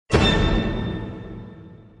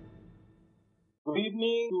Good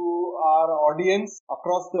evening to our audience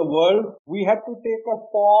across the world. We had to take a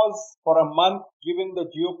pause for a month given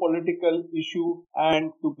the geopolitical issue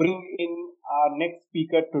and to bring in our next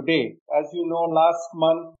speaker today. As you know, last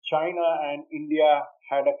month, China and India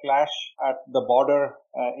had a clash at the border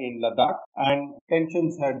in Ladakh and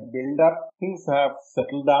tensions had built up. Things have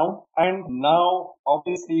settled down and now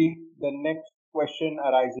obviously the next question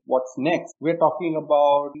arises, what's next? We're talking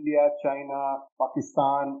about India, China,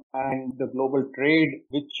 Pakistan, and the global trade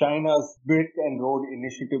with China's Belt and Road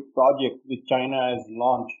Initiative project, which China has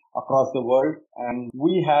launched across the world. And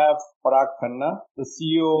we have Parag Khanna, the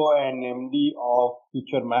CEO and MD of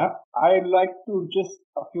Future Map. I'd like to just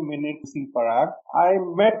a few minutes to see Parag. I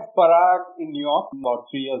met Parag in New York about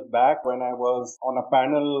 3 years back when I was on a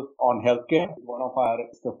panel on healthcare, one of our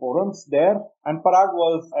forums there. And Parag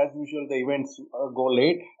was, as usual, the events go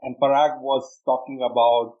late. And Parag was talking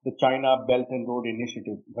about the China Belt and Road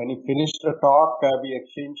Initiative. When he finished the talk, we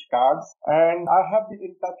exchanged cards. And I have been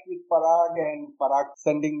in touch with Parag and Parag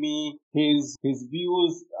sending me his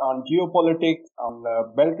views on geopolitics, on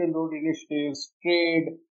Belt and Road Initiatives,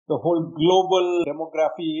 trade, the whole global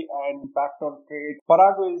demography and impact on trade.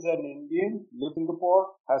 Parag is an Indian, lives in Singapore,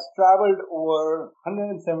 has traveled over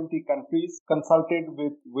 170 countries, consulted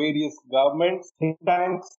with various governments, think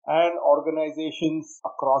tanks, and organizations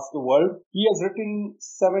across the world. He has written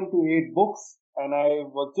 7 to 8 books. And I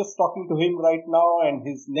was just talking to him right now, and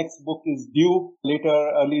his next book is due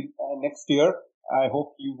early next year. I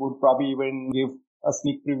hope he would probably even give a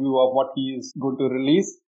sneak preview of what he is going to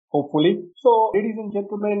release, hopefully. So, ladies and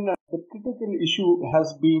gentlemen, the critical issue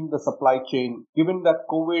has been the supply chain. Given that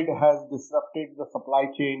COVID has disrupted the supply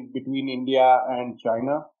chain between India and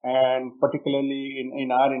China, and particularly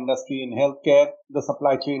in our industry, in healthcare, the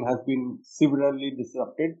supply chain has been severely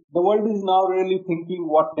disrupted. The world is now really thinking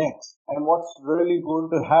what next and what's really going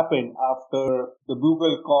to happen after the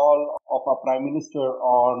bugle call of our Prime Minister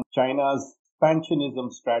on China's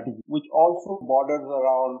expansionism strategy, which also borders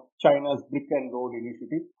around China's Brick and Road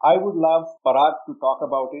Initiative. I would love Parag to talk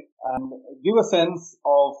about it and give a sense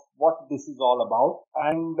of what this is all about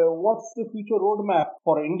and what's the future roadmap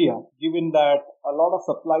for India, given that a lot of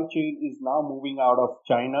supply chain is now moving out of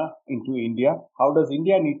China into India. How does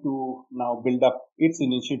India need to now build up its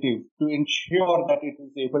initiative to ensure that it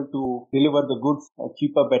is able to deliver the goods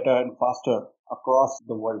cheaper, better, and faster across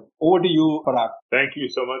the world? Over to you, Parag. Thank you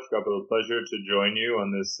so much, Kapil. Pleasure to join you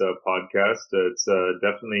on this podcast. It's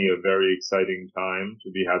definitely a very exciting time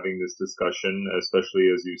to be having this discussion,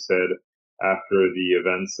 especially as you said, after the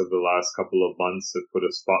events of the last couple of months that put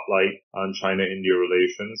a spotlight on China-India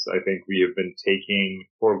relations. I think we have been taking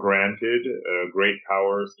for granted great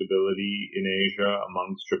power stability in Asia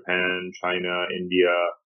amongst Japan, China, India,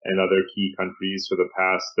 and other key countries for the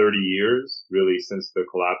past 30 years, really since the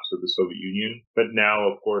collapse of the Soviet Union. But now,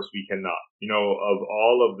 of course, we cannot. Of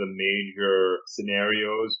all of the major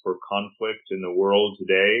scenarios for conflict in the world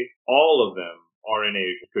today, all of them are in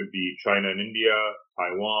Asia. It could be China and India,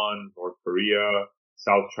 Taiwan, North Korea,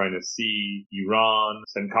 South China Sea, Iran,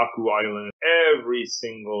 Senkaku Island. Every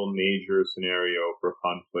single major scenario for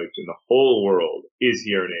conflict in the whole world is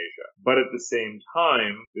here in Asia. But at the same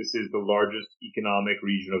time, this is the largest economic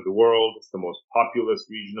region of the world. It's the most populous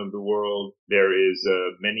region of the world. There is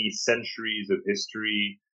many centuries of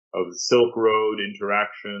history of the Silk Road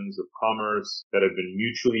interactions, of commerce that have been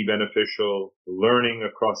mutually beneficial, learning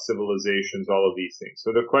across civilizations, all of these things.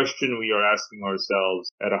 So the question we are asking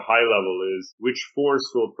ourselves at a high level is, which force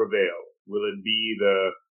will prevail? Will it be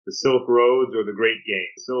the Silk Roads or the Great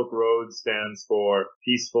Game? The Silk Road stands for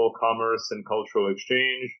peaceful commerce and cultural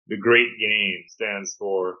exchange. The Great Game stands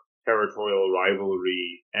for territorial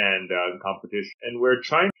rivalry and competition. And where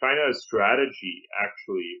China's strategy,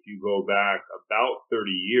 actually, if you go back about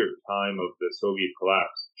 30 years, time of the Soviet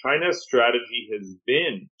collapse, China's strategy has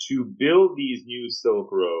been to build these new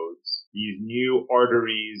Silk Roads, these new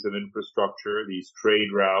arteries of infrastructure, these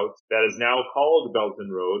trade routes that is now called Belt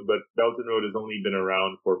and Road, but Belt and Road has only been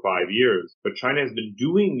around for 5 years. But China has been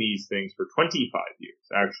doing these things for 25 years,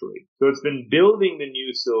 actually. So it's been building the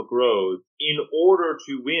new Silk Roads in order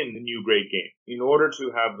to win the new Great Game, in order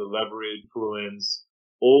to have the leverage, influence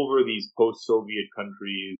over these post-Soviet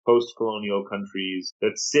countries, post-colonial countries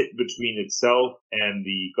that sit between itself and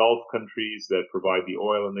the Gulf countries that provide the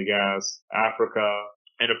oil and the gas, Africa,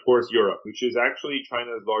 and of course Europe, which is actually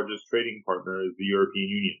China's largest trading partner, is the European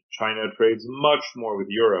Union. China trades much more with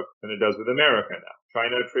Europe than it does with America now.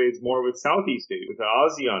 China trades more with Southeast Asia, with the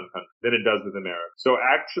ASEAN countries, than it does with America. So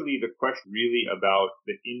actually the question really about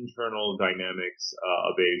the internal dynamics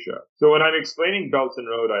of Asia. So when I'm explaining Belt and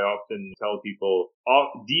Road, I often tell people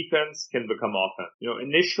defense can become offense.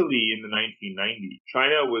 Initially in the 1990s,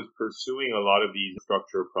 China was pursuing a lot of these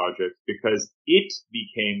infrastructure projects because it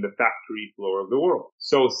became the factory floor of the world.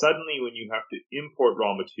 So suddenly when you have to import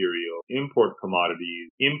raw material, import commodities,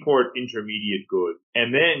 import intermediate goods,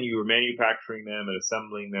 and then you are manufacturing them and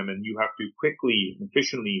assembling them, and you have to quickly and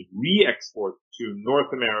efficiently re-export to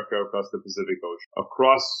North America across the Pacific Ocean,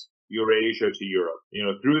 across Eurasia to Europe,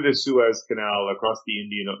 through the Suez Canal, across the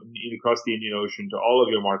Indian Ocean to all of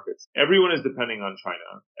your markets. Everyone is depending on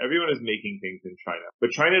China. Everyone is making things in China.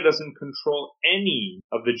 But China doesn't control any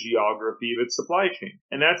of the geography of its supply chain.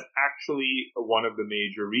 And that's actually one of the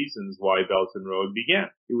major reasons why Belt and Road began.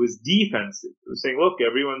 It was defensive. It was saying, look,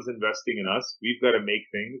 everyone's investing in us. We've got to make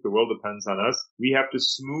things. The world depends on us. We have to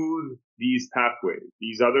smooth these pathways.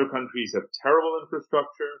 These other countries have terrible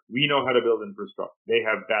infrastructure. We know how to build infrastructure. They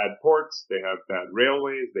have bad ports. They have bad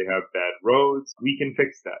railways. They have bad roads. We can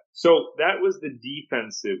fix that. So that was the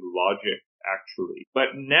defensive logic, actually.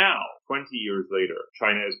 But now, 20 years later,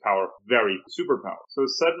 China is powerful, very superpower. So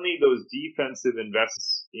suddenly those defensive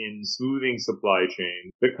investments in smoothing supply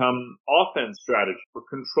chains become offense strategy for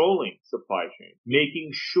controlling supply chains,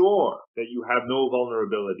 making sure that you have no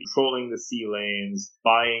vulnerability, controlling the sea lanes,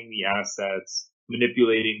 buying the assets,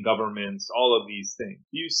 manipulating governments, all of these things.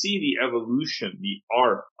 You see the evolution, the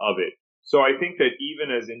arc of it. So I think that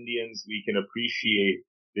even as Indians, we can appreciate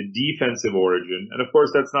the defensive origin. And of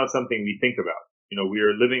course, that's not something we think about. We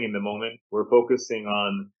are living in the moment. We're focusing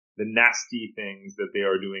on the nasty things that they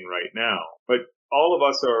are doing right now. But all of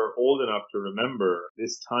us are old enough to remember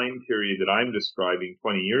this time period that I'm describing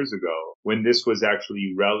 20 years ago, when this was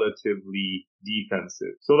actually relatively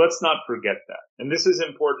defensive. So let's not forget that. And this is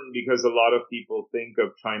important because a lot of people think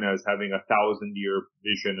of China as having a 1,000-year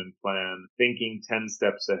vision and plan, thinking 10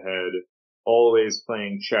 steps ahead, always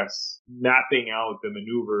playing chess, mapping out the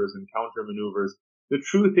maneuvers and counter maneuvers. The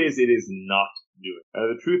truth is, it is not doing.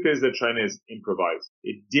 The truth is that China is improvised.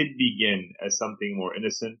 It did begin as something more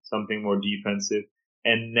innocent, something more defensive,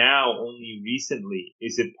 and now only recently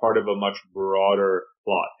is it part of a much broader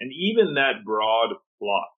plot. And even that broad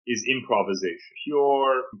plot is improvisation,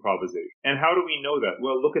 pure improvisation. And how do we know that?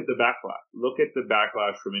 Well, look at the backlash. Look at the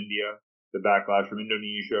backlash from India, the backlash from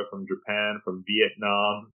Indonesia, from Japan, from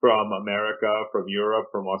Vietnam, from America, from Europe,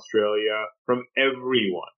 from Australia, from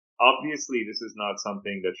everyone. Obviously, this is not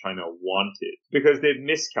something that China wanted because they've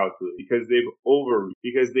miscalculated, because they've overreached,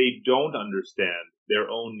 because they don't understand their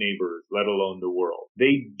own neighbors, let alone the world.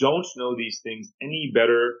 They don't know these things any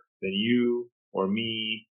better than you or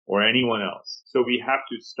me or anyone else. So we have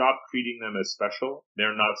to stop treating them as special.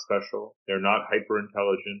 They're not special. They're not hyper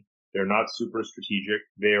intelligent. They're not super strategic.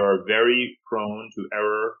 They are very prone to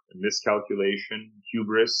error, miscalculation,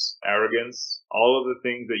 hubris, arrogance, all of the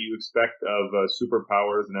things that you expect of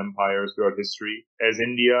superpowers and empires throughout history. As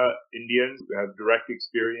Indians who have direct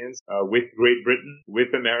experience with Great Britain,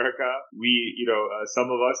 with America, some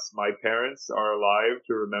of us, my parents, are alive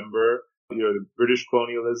to remember, the British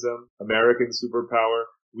colonialism, American superpower.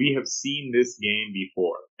 We have seen this game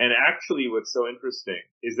before. And actually what's so interesting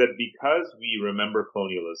is that because we remember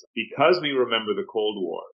colonialism, because we remember the Cold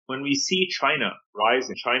War, when we see China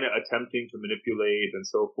rising, China attempting to manipulate and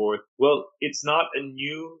so forth, well, it's not a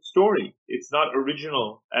new story. It's not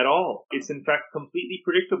original at all. It's in fact completely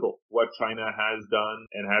predictable what China has done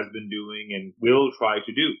and has been doing and will try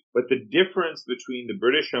to do. But the difference between the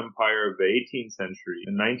British Empire of the 18th century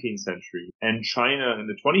and 19th century and China in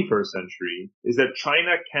the 21st century is that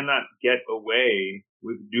China cannot get away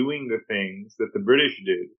with doing the things that the British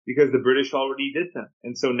did because the British already did them.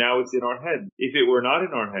 And so now it's in our head. If it were not in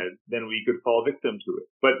our head, then we could fall victim to it.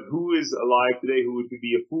 But who is alive today who would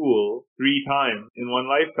be a fool 3 times in one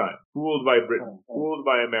lifetime? Fooled by Britain, fooled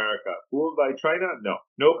by America, fooled by China? No.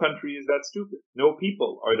 No country is that stupid. No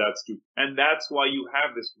people are that stupid. And that's why you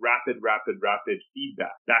have this rapid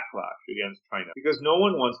feedback, backlash against China. Because no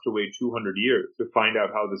one wants to wait 200 years to find out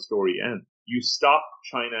how the story ends. You stop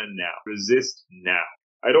China now. Resist now.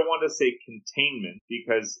 I don't want to say containment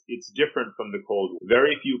because it's different from the Cold War.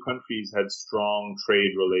 Very few countries had strong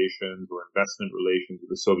trade relations or investment relations with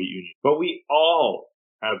the Soviet Union. But we all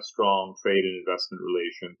have strong trade and investment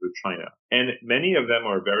relations with China. And many of them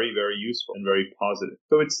are very, very useful and very positive.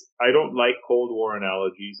 So I don't like Cold War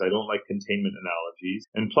analogies. I don't like containment analogies.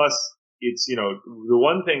 And plus, it's, the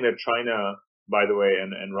one thing that China, by the way,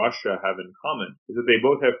 and Russia have in common is that they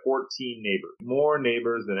both have 14 neighbors, more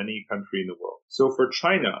neighbors than any country in the world. So for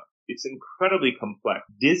China, it's incredibly complex,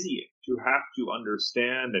 dizzying to have to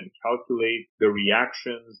understand and calculate the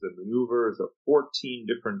reactions, the maneuvers of 14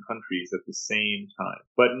 different countries at the same time.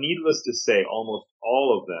 But needless to say, almost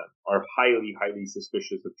all of them are highly, highly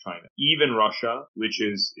suspicious of China. Even Russia, which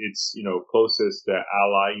is its, closest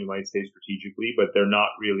ally, you might say strategically, but they're not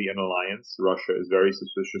really an alliance. Russia is very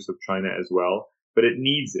suspicious of China as well, but it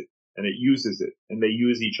needs it. And it uses it, and they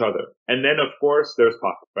use each other. And then, of course, there's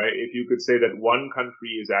Pakistan, right? If you could say that one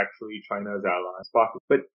country is actually China's ally, it's Pakistan.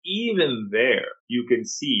 But even there, you can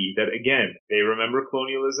see that, again, they remember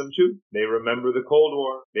colonialism too. They remember the Cold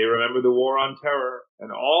War. They remember the War on Terror.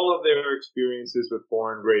 And all of their experiences with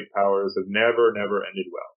foreign great powers have never ended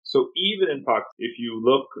well. So even in Pakistan, if you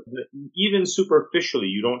look, even superficially,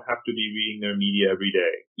 you don't have to be reading their media every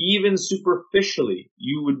day. Even superficially,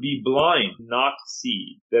 you would be blind not to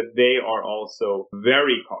see that they are also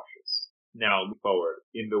very cautious now forward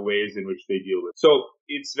in the ways in which they deal with. So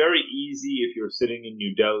it's very easy if you're sitting in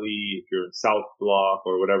New Delhi, if you're in South Block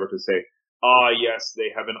or whatever, to say, yes, they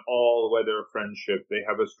have an all-weather friendship. They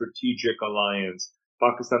have a strategic alliance.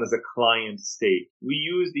 Pakistan is a client state. We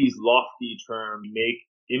use these lofty terms, make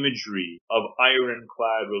imagery of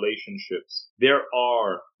ironclad relationships. There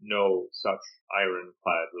are no such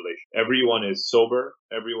ironclad relations. Everyone is sober.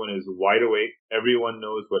 Everyone is wide awake. Everyone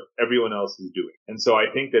knows what everyone else is doing. And so I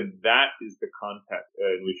think that is the context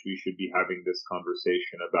in which we should be having this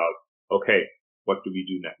conversation about, okay, what do we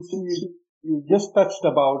do next? You just touched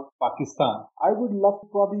about Pakistan. I would love to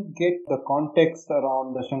probably get the context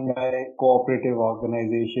around the Shanghai Cooperative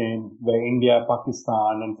Organization, where India,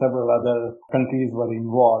 Pakistan, and several other countries were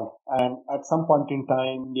involved. And at some point in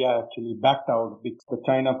time, India actually backed out because the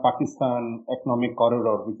China-Pakistan Economic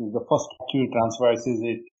Corridor, which is the first actually traverses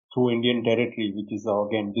it through Indian territory, which is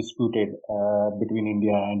again disputed between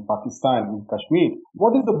India and Pakistan in Kashmir.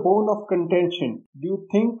 What is the bone of contention? Do you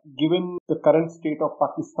think, given the current state of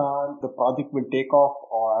Pakistan, the project will take off,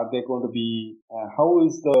 or are they going to be, how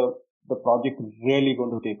is the project really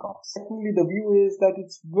going to take off? Secondly, the view is that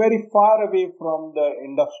it's very far away from the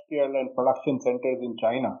industrial and production centers in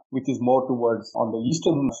China, which is more towards on the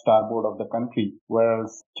eastern starboard of the country,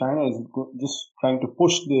 whereas China is just trying to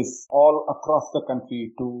push this all across the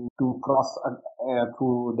country to cross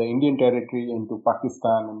through the Indian territory into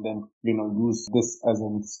Pakistan, and then use this as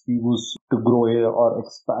an excuse to grow or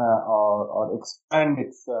expand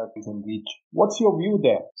its reach. What's your view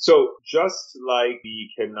there? So just like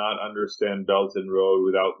we cannot understand Belt and Road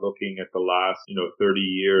without looking at the last 30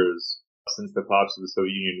 years since the collapse of the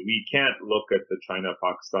Soviet Union, we can't look at the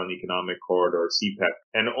China-Pakistan Economic Corridor, CPEC,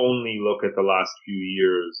 and only look at the last few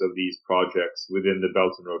years of these projects within the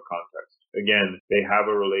Belt and Road context. Again, they have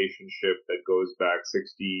a relationship that goes back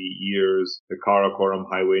 60 years, the Karakoram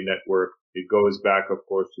Highway Network. It goes back, of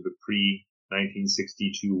course, to the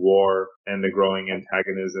pre-1962 war and the growing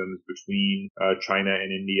antagonisms between China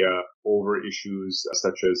and India over issues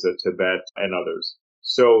such as Tibet and others.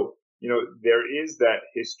 So, there is that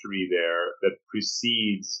history there that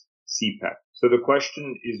precedes CPEC. So the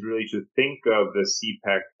question is really to think of the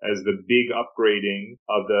CPEC as the big upgrading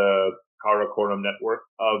of the Karakoram network,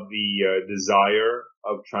 of the desire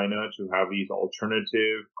of China to have these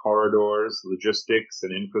alternative corridors, logistics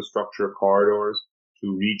and infrastructure corridors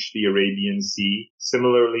to reach the Arabian Sea.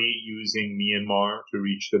 Similarly, using Myanmar to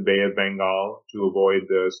reach the Bay of Bengal to avoid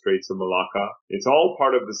the Straits of Malacca. It's all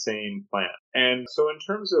part of the same plan. And so in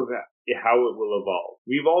terms of how it will evolve,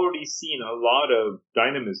 we've already seen a lot of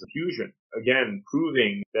dynamism, fusion, again,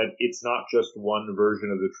 proving that it's not just one version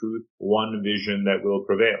of the truth, one vision that will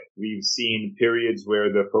prevail. We've seen periods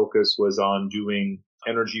where the focus was on doing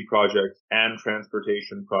energy projects and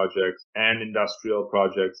transportation projects and industrial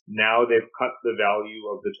projects. Now they've cut the value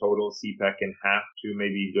of the total CPEC in half to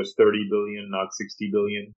maybe just 30 billion, not 60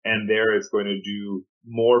 billion. And there it's going to do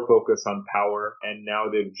more focus on power. And now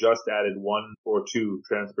they've just added 1 or 2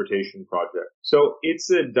 transportation projects. So it's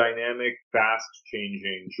a dynamic, fast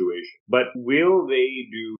changing situation. But will they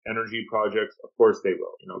do energy projects? Of course they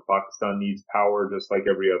will. Pakistan needs power just like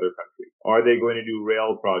every other country. Are they going to do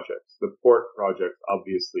rail projects, the port projects,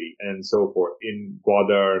 obviously, and so forth in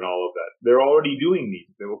Gwadar and all of that? They're already doing these.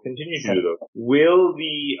 They will continue to do those. Will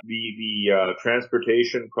the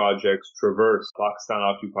transportation projects traverse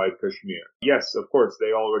Pakistan-occupied Kashmir? Yes, of course,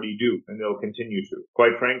 they already do, and they'll continue to.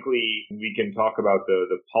 Quite frankly, we can talk about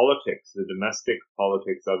the politics, the domestic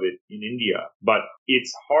politics of it in India, but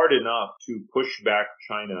it's hard enough to push back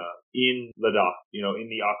China in Ladakh, in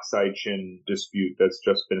the Aksai Chin dispute that's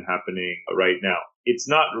just been happening right now. It's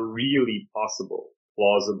not really possible,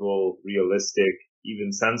 plausible, realistic,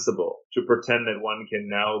 even sensible to pretend that one can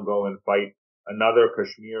now go and fight another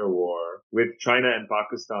Kashmir war with China and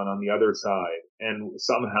Pakistan on the other side and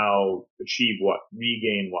somehow achieve what?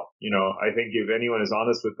 Regain what? I think if anyone is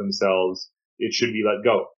honest with themselves, it should be let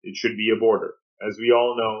go. It should be a border. As we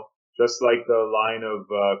all know, just like the line of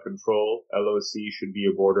control, LOC should be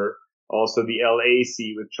a border. Also, the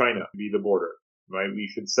LAC with China should be the border, right? We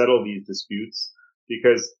should settle these disputes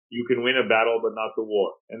because you can win a battle, but not the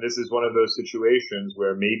war. And this is one of those situations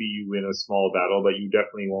where maybe you win a small battle, but you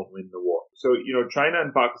definitely won't win the war. So, China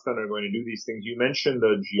and Pakistan are going to do these things. You mentioned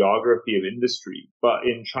the geography of industry, but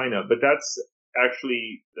in China, but that's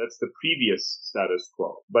the previous status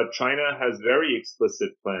quo. But China has very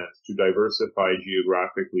explicit plans to diversify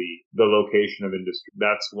geographically the location of industry.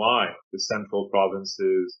 That's why the central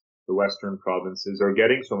provinces, the western provinces are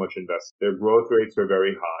getting so much investment. Their growth rates are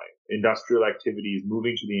very high. Industrial activity is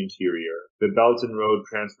moving to the interior. The Belt and Road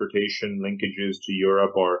transportation linkages to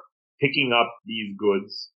Europe are picking up these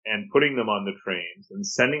goods and putting them on the trains and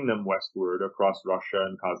sending them westward across Russia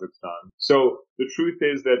and Kazakhstan. So the truth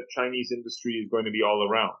is that Chinese industry is going to be all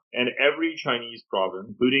around. And every Chinese province,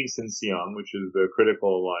 including Xinjiang, which is the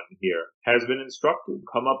critical one here, has been instructed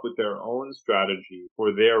to come up with their own strategy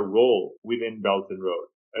for their role within Belt and Road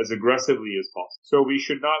as aggressively as possible. So we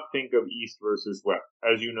should not think of East versus West.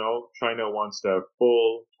 As you know, China wants to have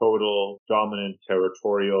full, total, dominant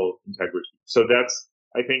territorial integrity. So that's,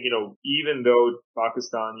 I think, even though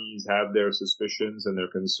Pakistanis have their suspicions and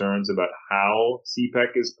their concerns about how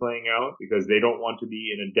CPEC is playing out because they don't want to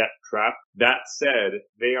be in a debt trap, that said,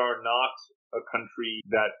 they are not a country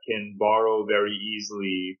that can borrow very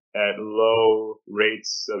easily at low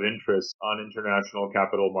rates of interest on international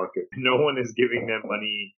capital markets. No one is giving them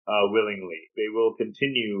money willingly. They will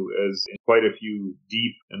continue as in quite a few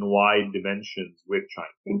deep and wide dimensions with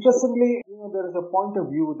China. Interestingly, there is a point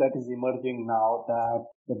of view that is emerging now that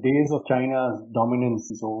the days of China's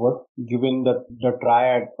dominance is over, given that the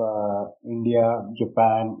triad, India,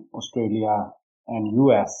 Japan, Australia, and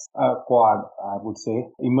US Quad, I would say,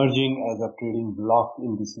 emerging as a trading bloc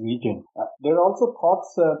in this region. There are also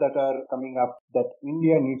thoughts that are coming up that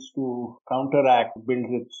India needs to counteract, build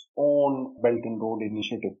its own Belt and Road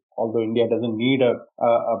initiative. Although India doesn't need a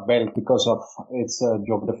belt because of its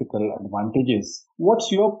geographical advantages.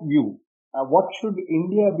 What's your view? What should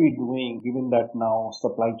India be doing given that now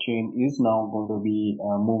supply chain is now going to be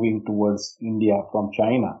moving towards India from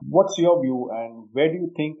China? What's your view and where do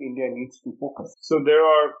you think India needs to focus? So there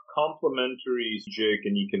are complementary strategic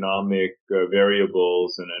and economic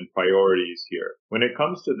variables and priorities here. When it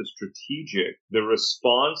comes to the strategic, the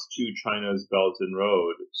response to China's Belt and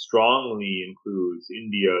Road strongly includes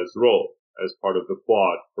India's role as part of the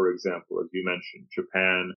Quad, for example, as you mentioned,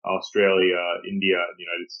 Japan, Australia, India, the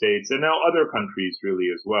United States, and now other countries really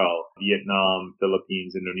as well, Vietnam,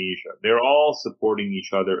 Philippines, Indonesia. They're all supporting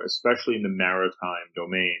each other, especially in the maritime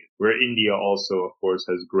domain, where India also, of course,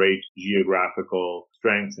 has great geographical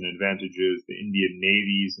strengths and advantages. The Indian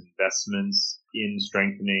Navy's investments in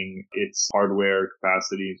strengthening its hardware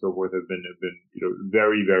capacity and so forth have been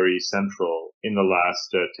very, very central in the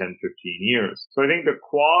last 10, 15 years. So I think the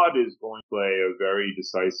Quad is going to play a very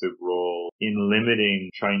decisive role in limiting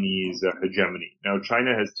Chinese hegemony. Now,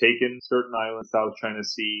 China has taken certain islands, South China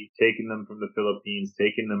Sea, taken them from the Philippines,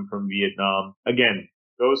 taken them from Vietnam. Again,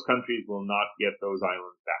 those countries will not get those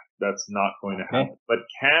islands back. That's not going to happen. But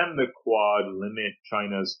can the Quad limit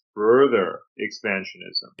China's further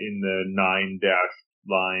expansionism in the 9-dash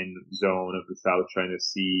line zone of the South China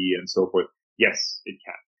Sea and so forth? Yes, it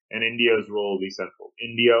can. And India's role will be central.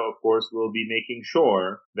 India, of course, will be making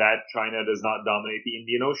sure that China does not dominate the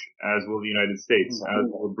Indian Ocean, as will the United States, as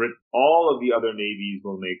will Britain. All of the other navies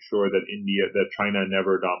will make sure that China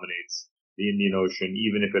never dominates the Indian Ocean,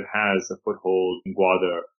 even if it has a foothold in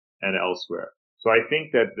Gwadar and elsewhere. So I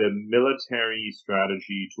think that the military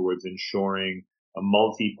strategy towards ensuring a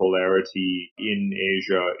multipolarity in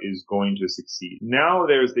Asia is going to succeed. Now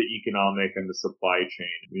there's the economic and the supply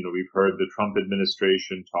chain. We've heard the Trump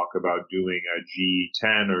administration talk about doing a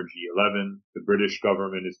G10 or G11. The British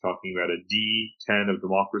government is talking about a D10 of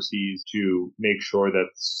democracies to make sure that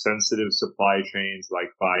sensitive supply chains like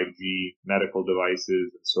 5G, medical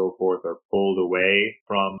devices, and so forth are pulled away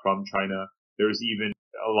from China. There's even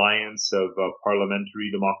alliance of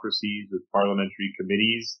parliamentary democracies with parliamentary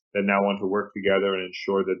committees that now want to work together and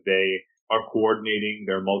ensure that they are coordinating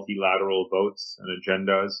their multilateral votes and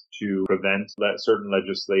agendas to prevent certain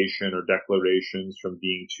legislation or declarations from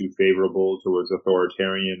being too favorable towards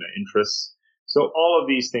authoritarian interests. So all of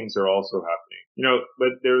these things are also happening.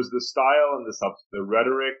 But there's the style and the substance, the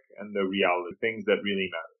rhetoric and the reality, things that really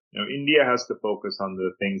matter. India has to focus on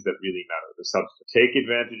the things that really matter, the substance. Take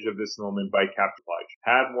advantage of this moment by capitalizing,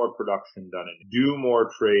 have more production done, and do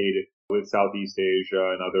more trade with Southeast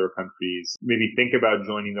Asia and other countries. Maybe think about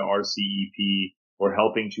joining the RCEP or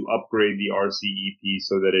helping to upgrade the RCEP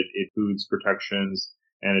so that it includes protections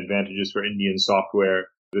and advantages for Indian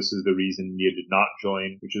software. This is the reason India did not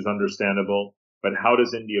join, which is understandable. But how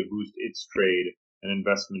does India boost its trade and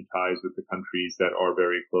investment ties with the countries that are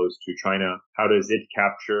very close to China? How does it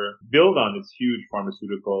build on its huge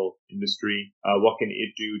pharmaceutical industry? What can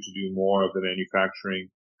it do to do more of the manufacturing?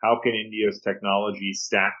 How can India's technology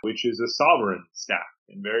stack, which is a sovereign stack,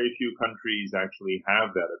 and very few countries actually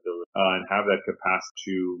have that ability and have that capacity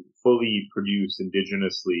to fully produce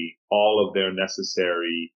indigenously all of their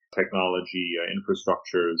necessary technology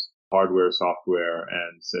infrastructures, hardware, software,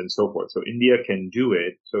 and so forth. So India can do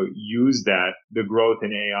it. So use that. The growth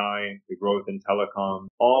in AI, the growth in telecom,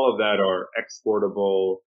 all of that are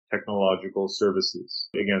exportable technological services.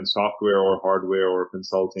 Again, software or hardware or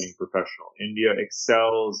consulting professional. India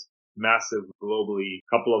excels massive globally,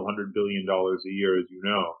 couple of $100 billion a year, as you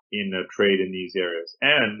know, in trade in these areas.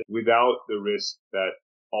 And without the risk that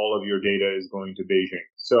all of your data is going to Beijing.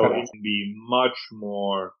 So it can be much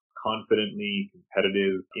more confidently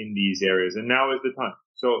competitive in these areas. And now is the time.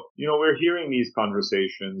 So, we're hearing these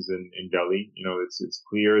conversations in Delhi. It's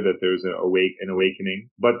clear that there's an awakening.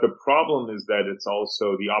 But the problem is that it's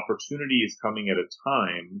also the opportunity is coming at a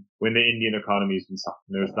time when the Indian economy is in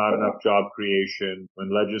suffering. There's not enough job creation, when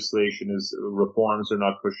reforms are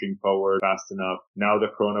not pushing forward fast enough. Now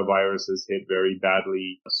the coronavirus has hit very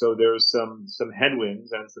badly. So there's some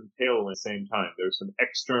headwinds and some tailwinds at the same time. There's some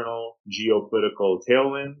external geopolitical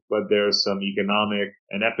tailwind, but there's some economic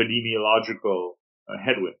and epidemiological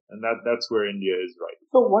headwind, and that's where India is right.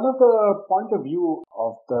 So one of the point of view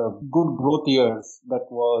of the good growth years that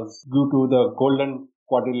was due to the golden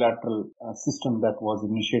quadrilateral system that was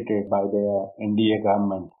initiated by the NDA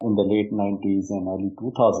government in the late 90s and early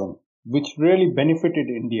 2000s, which really benefited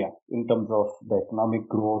India in terms of the economic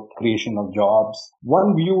growth, creation of jobs.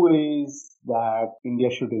 One view is that India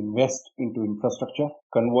should invest into infrastructure,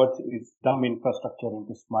 convert its dumb infrastructure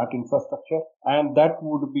into smart infrastructure, and that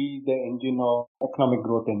would be the engine of economic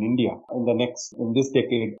growth in India in this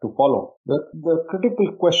decade to follow. The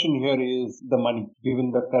critical question here is the money. Given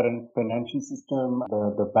the current financial system,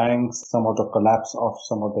 the banks, some of the collapse of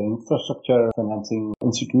some of the infrastructure financing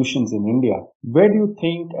institutions in India, where do you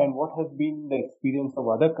think and what has been the experience of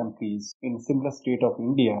other countries in similar state of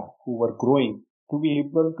India who were growing to be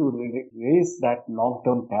able to raise that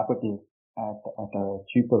long-term capital at a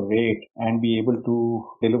cheaper rate and be able to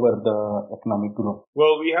deliver the economic growth?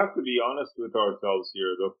 Well, we have to be honest with ourselves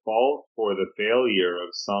here. The fault for the failure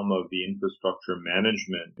of some of the infrastructure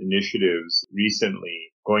management initiatives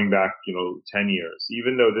recently, going back, 10 years,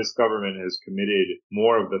 even though this government has committed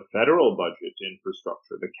more of the federal budget to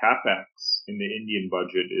infrastructure, the capex in the Indian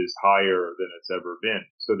budget is higher than it's ever been.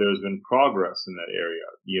 So there's been progress in that area.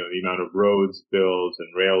 The amount of roads built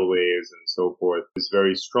and railways and so forth is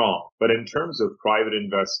very strong. But in terms of private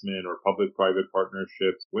investment or public-private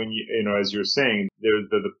partnerships, when as you're saying, there's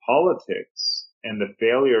the politics and the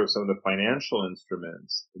failure of some of the financial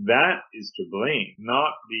instruments, that is to blame,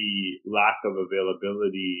 not the lack of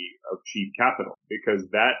availability of cheap capital, because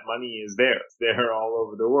that money is there. It's there all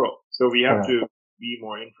over the world. So we have to be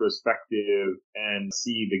more introspective and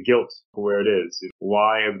see the guilt for where it is.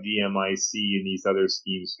 Why have DMIC and these other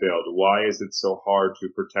schemes failed? Why is it so hard to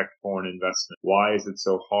protect foreign investment? Why is it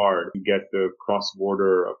so hard to get the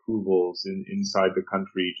cross-border approvals inside the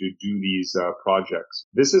country to do these projects?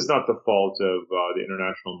 This is not the fault of the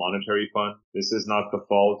International Monetary Fund. This is not the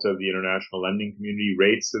fault of the international lending community.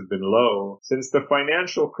 Rates have been low since the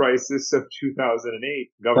financial crisis of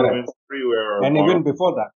 2008. Governments everywhere are even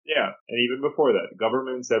before that. Yeah, and even before that,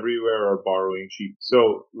 governments everywhere are borrowing cheap.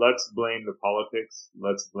 So let's blame the politics.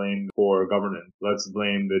 Let's blame poor governance. Let's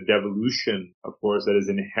blame the devolution, of course, that is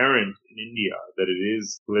inherent in India, that it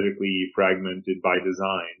is politically fragmented by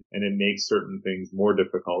design, and it makes certain things more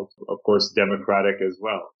difficult. Of course, democratic as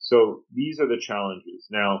well. So these are the challenges.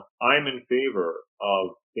 Now, I'm in favor of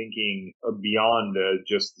thinking beyond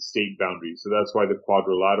just the state boundaries. So that's why the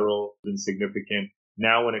quadrilateral has been significant.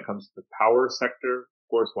 Now, when it comes to the power sector, of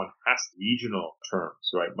course, one has regional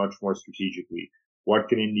terms, right? Much more strategically. What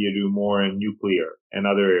can India do more in nuclear and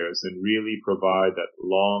other areas and really provide that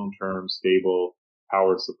long-term stable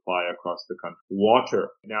power supply across the country. Water.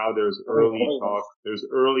 Now there's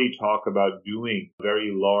early talk about doing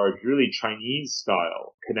very large, really Chinese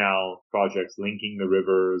style canal projects linking the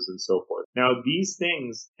rivers and so forth. Now these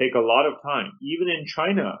things take a lot of time. Even in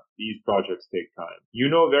China, these projects take time. You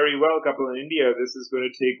know very well, Kapil, in India, this is going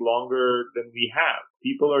to take longer than we have.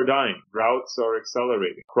 People are dying. Droughts are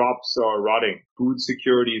accelerating. Crops are rotting. Food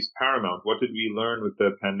security is paramount. What did we learn with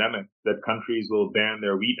the pandemic? That countries will ban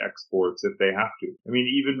their wheat exports if they have to. I mean,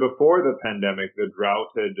 even before the pandemic, the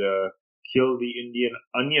drought had killed the Indian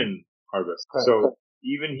onion harvest. So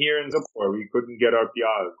even here in Singapore, we couldn't get our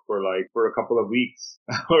piyaz for a couple of weeks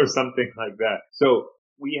or something like that. So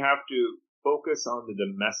we have to focus on the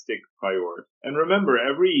domestic priority. And remember,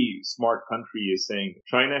 every smart country is saying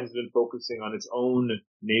China has been focusing on its own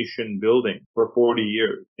nation building for 40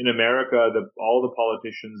 years. In America, all the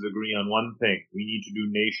politicians agree on one thing. We need to do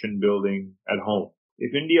nation building at home.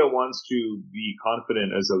 If India wants to be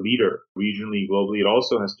confident as a leader regionally, globally, it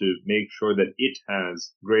also has to make sure that it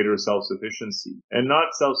has greater self-sufficiency, and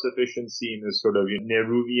not self-sufficiency in this sort of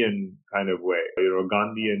Nehruvian kind of way,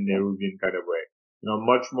 Gandhian Nehruvian kind of way.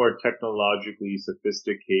 Much more technologically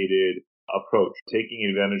sophisticated approach, taking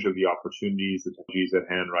advantage of the opportunities, the technologies at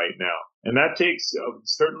hand right now. And that takes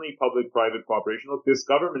certainly public-private cooperation. Look, this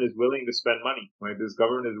government is willing to spend money, right? This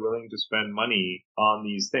government is willing to spend money on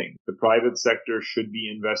these things. The private sector should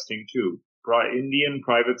be investing too. Indian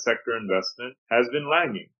private sector investment has been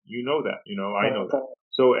lagging. You know that. I know that.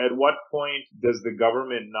 So at what point does the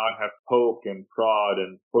government not have to poke and prod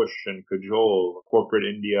and push and cajole corporate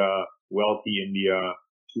India, wealthy India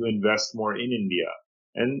to invest more in India?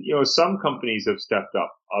 And, some companies have stepped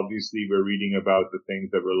up. Obviously, we're reading about the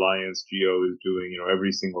things that Reliance Jio is doing,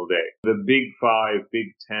 every single day. The big 5,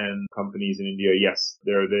 big 10 companies in India, yes,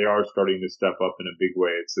 they are starting to step up in a big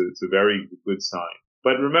way. It's a very good sign.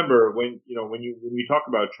 But remember, when we talk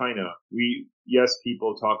about China,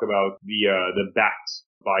 people talk about the BATs,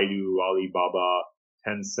 Baidu, Alibaba,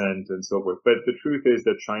 Tencent, and so forth. But the truth is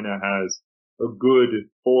that China has a good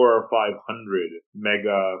 400 or 500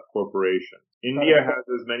 mega corporations. India has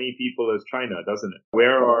as many people as China, doesn't it?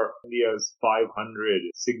 Where are India's 500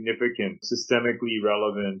 significant, systemically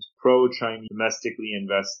relevant, pro-Chinese, domestically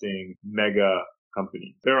investing mega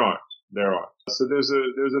companies? There aren't. So there's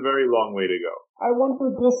a very long way to go. I want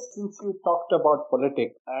to just, since you talked about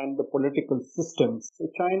politics and the political systems, so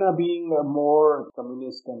China being more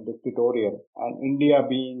communist and dictatorial, and India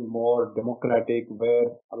being more democratic, where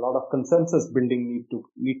a lot of consensus building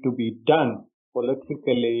need to be done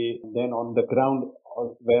politically, then on the ground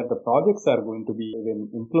where the projects are going to be even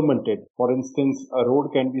implemented. For instance, a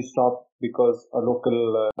road can be stopped because a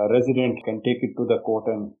local resident can take it to the court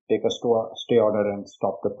and take a stay order and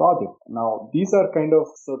stop the project. Now, these are kind of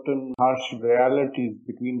certain harsh realities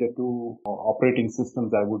between the two operating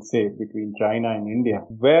systems, I would say, between China and India,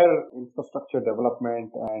 where infrastructure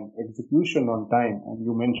development and execution on time, and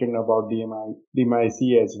you mentioned about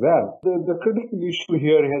DMIC as well. The critical issue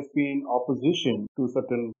here has been opposition to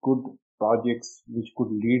certain good projects which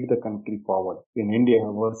could lead the country forward in India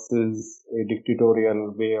versus a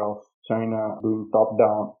dictatorial way of China doing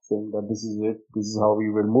top-down, saying that this is it, this is how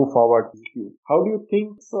we will move forward. How do you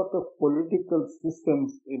think sort of political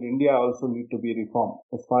systems in India also need to be reformed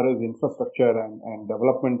as far as infrastructure and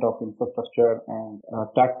development of infrastructure, and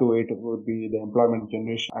tagged to it would be the employment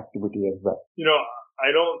generation activity as well?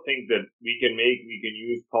 I don't think that we can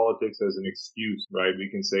use politics as an excuse, right? We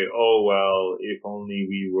can say, oh, well, if only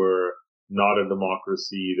we were not a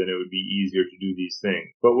democracy, then it would be easier to do these things.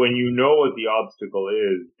 But when you know what the obstacle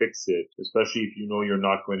is, fix it, especially if you know you're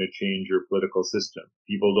not going to change your political system.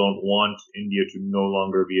 People don't want India to no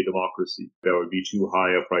longer be a democracy. That would be too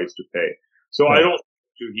high a price to pay. So I don't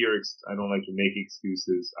like to make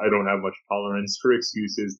excuses. I don't have much tolerance for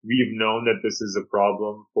excuses. We've known that this is a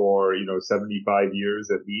problem for, 75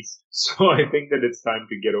 years at least. So I think that it's time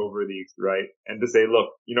to get over these, right? And to say,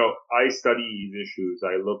 look, I study these issues.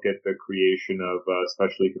 I look at the creation of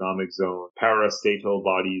special economic zone, parastatal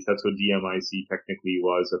bodies. That's what DMIC technically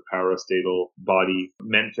was, a parastatal body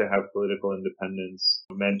meant to have political independence,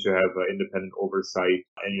 meant to have independent oversight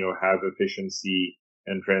and, have efficiency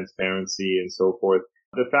and transparency and so forth.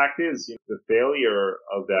 The fact is, the failure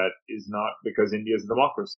of that is not because India is a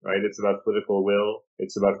democracy, right? It's about political will.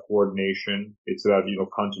 It's about coordination. It's about,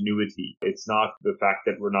 continuity. It's not the fact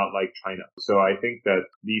that we're not like China. So I think that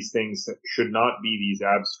these things should not be these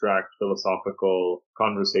abstract philosophical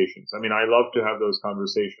conversations. I mean, I love to have those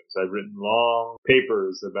conversations. I've written long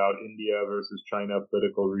papers about India versus China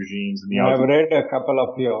political regimes. I've read a couple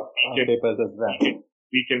of your papers as well.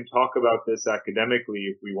 We can talk about this academically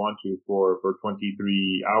if we want to for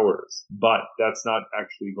 23 hours, but that's not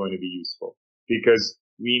actually going to be useful because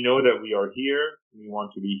we know that we are here. We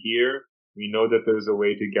want to be here. We know that there's a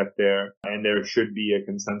way to get there and there should be a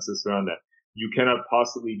consensus around that. You cannot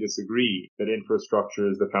possibly disagree that infrastructure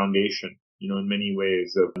is the foundation, in many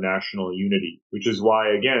ways of national unity, which is why,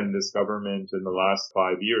 again, this government in the last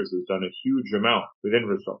 5 years has done a huge amount with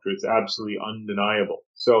infrastructure. It's absolutely undeniable.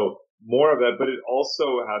 So more of that, but it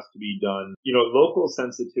also has to be done. Local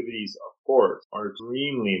sensitivities, of course, are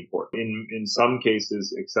extremely important. In some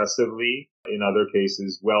cases, excessively. In other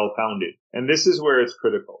cases, well-founded. And this is where it's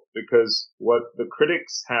critical because what the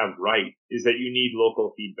critics have right is that you need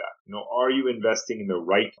local feedback. Are you investing in the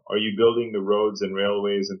right? Are you building the roads and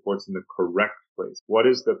railways and ports in the correct place? What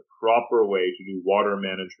is the proper way to do water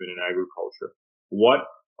management and agriculture? What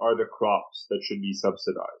are the crops that should be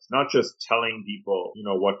subsidized? Not just telling people,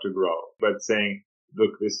 what to grow, but saying,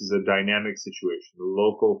 look, this is a dynamic situation. The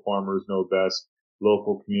local farmers know best.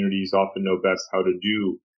 Local communities often know best how to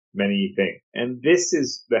do many things. And this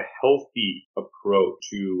is the healthy approach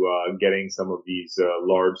to getting some of these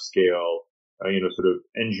large scale, sort of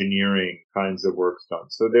engineering kinds of works done.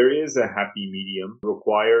 So there is a happy medium. It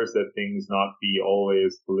requires that things not be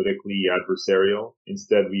always politically adversarial.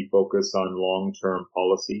 Instead, we focus on long-term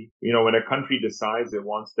policy. When a country decides it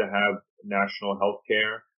wants to have national health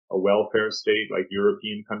care, a welfare state like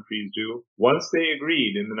European countries do, once they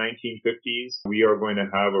agreed in the 1950s, we are going to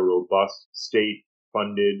have a robust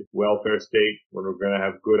state-funded welfare state where we're going to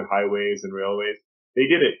have good highways and railways. They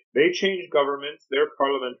did it. They changed governments. They're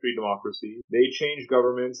parliamentary democracy. They change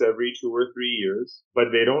governments every 2 or 3 years,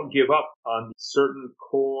 but they don't give up on certain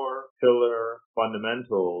core pillar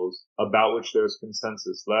fundamentals about which there's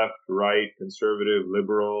consensus. Left, right, conservative,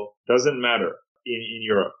 liberal, doesn't matter. In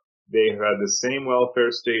Europe, they have had the same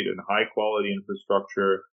welfare state and high quality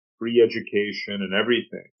infrastructure, free education and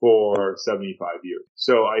everything for 75 years.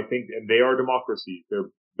 So I think, and they are democracies. They're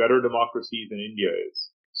better democracies than India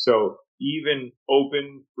is. So even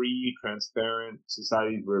open, free, transparent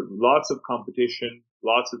societies where lots of competition,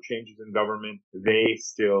 lots of changes in government, they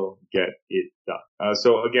still get it done.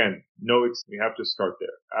 So again, we have to start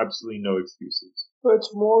there. Absolutely no excuses. So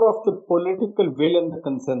it's more of the political will and the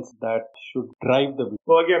consensus that should drive the will.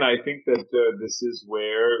 Well, again, I think that this is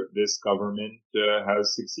where this government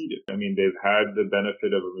has succeeded. I mean, they've had the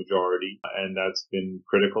benefit of a majority, and that's been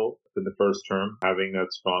critical for the first term, having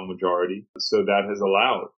that strong majority. So that has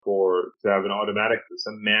allowed to have an automatic,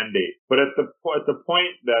 some mandate. But at the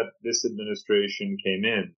point that this administration came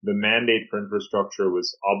in, the mandate for infrastructure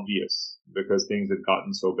was obvious because things had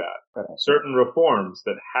gotten so bad. Correct. Certain reforms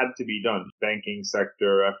that had to be done, banking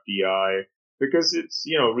sector, FDI, because it's,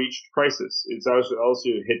 reached crisis. It's also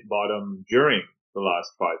hit bottom during the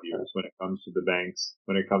last 5 years when it comes to the banks,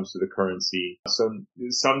 when it comes to the currency. So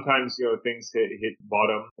sometimes, things hit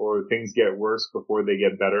bottom or things get worse before they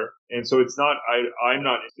get better. And so it's not, I'm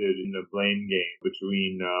not interested in a blame game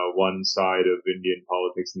between one side of Indian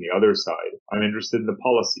politics and the other side. I'm interested in the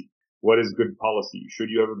policy. What is good policy? Should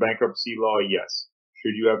you have a bankruptcy law? Yes.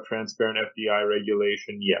 Should you have transparent FDI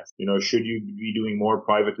regulation? Yes. Should you be doing more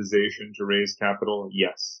privatization to raise capital?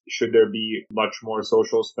 Yes. Should there be much more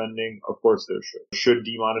social spending? Of course there should. Should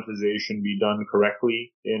demonetization be done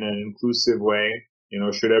correctly in an inclusive way?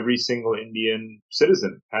 Should every single Indian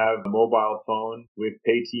citizen have a mobile phone with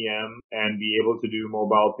Paytm and be able to do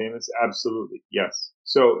mobile payments? Absolutely. Yes.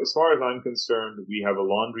 So as far as I'm concerned, we have a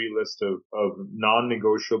laundry list of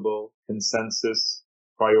non-negotiable consensus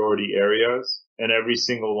priority areas, and every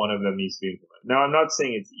single one of them needs to be implemented. Now, I'm not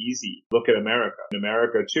saying it's easy. Look at America. In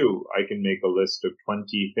America, too, I can make a list of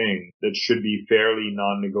 20 things that should be fairly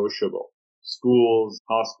non-negotiable. Schools,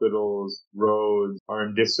 hospitals, roads are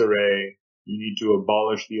in disarray. You need to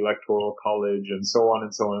abolish the electoral college and so on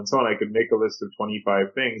and so on and so on. I could make a list of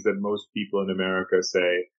 25 things that most people in America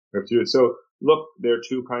say we have to do. So look, there are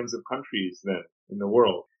two kinds of countries then in the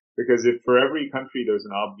world. Because if for every country there's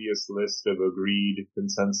an obvious list of agreed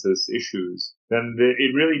consensus issues, then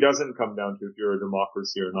it really doesn't come down to if you're a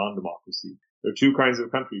democracy or a non-democracy. There are two kinds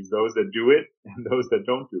of countries, those that do it and those that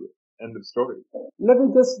don't do it. End of story. Let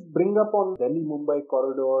me just bring up on Delhi-Mumbai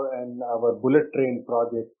corridor and our bullet train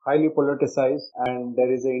project, highly politicized, and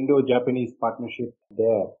there is an Indo-Japanese partnership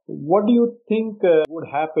there. What do you think would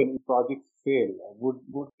happen if projects fail?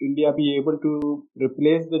 Would India be able to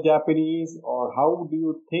replace the Japanese, or how do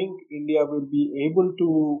you think India will be able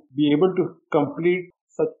to complete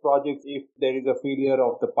such projects if there is a failure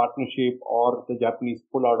of the partnership or the Japanese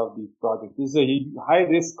pull out of these projects? This is a high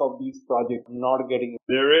risk of these projects not getting.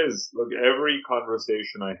 There is. Look, every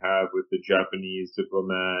conversation I have with the Japanese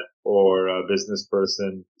diplomat or a business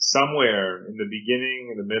person, somewhere in the beginning,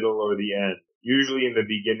 in the middle, or the end, usually in the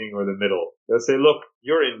beginning or the middle, they'll say, look,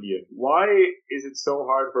 you're Indian. Why is it so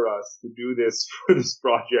hard for us to do this for this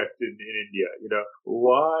project in India?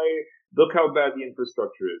 Why? Look how bad the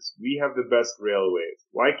infrastructure is. We have the best railways.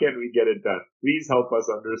 Why can't we get it done? Please help us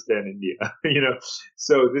understand India.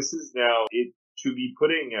 So this is now it to be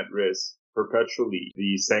putting at risk perpetually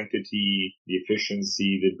the sanctity, the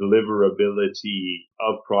efficiency, the deliverability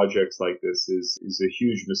of projects like this is a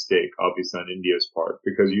huge mistake, obviously, on India's part,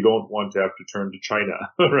 because you don't want to have to turn to China,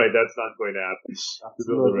 right? That's not going to happen to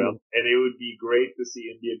build a rail. And it would be great to see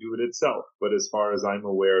India do it itself. But as far as I'm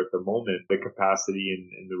aware at the moment, the capacity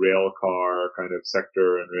in the rail car kind of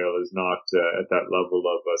sector and rail is not at that level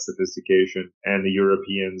of sophistication. And the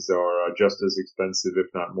Europeans are just as expensive, if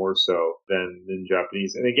not more so, than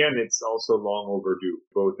Japanese. And again, it's also long overdue,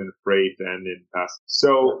 both in freight and in passengers.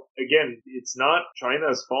 So again, it's not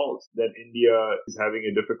China's fault that India is having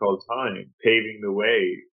a difficult time paving the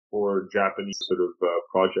way for Japanese sort of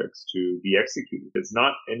projects to be executed. It's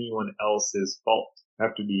not anyone else's fault. I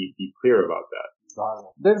have to be clear about that.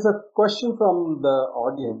 There's a question from the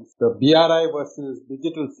audience, the BRI versus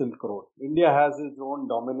digital Silk Road. India has its own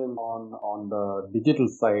dominance on the digital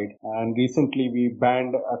side, and recently we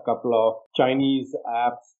banned a couple of Chinese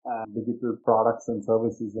apps and digital products and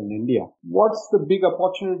services in India. What's the big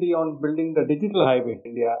opportunity on building the digital highway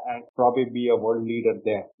in India and probably be a world leader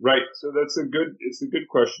there? Right. So it's a good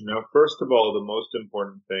question. Now, first of all, the most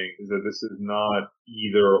important thing is that this is not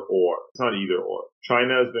either or. It's not either or.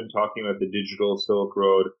 China has been talking about the digital Silk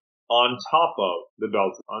Road on top of the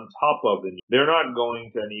Belt, on top of they're not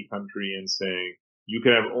going to any country and saying, you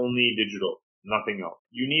can have only digital, nothing else.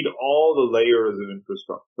 You need all the layers of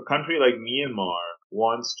infrastructure. A country like Myanmar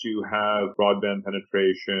wants to have broadband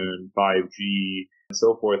penetration, 5G, and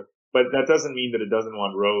so forth, but that doesn't mean that it doesn't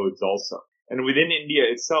want roads also. And within India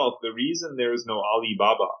itself, the reason there is no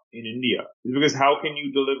Alibaba in India is because how can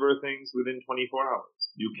you deliver things within 24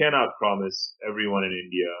 hours? You cannot promise everyone in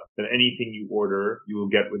India that anything you order, you will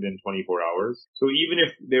get within 24 hours. So even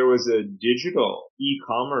if there was a digital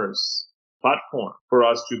e-commerce platform for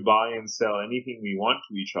us to buy and sell anything we want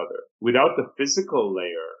to each other, without the physical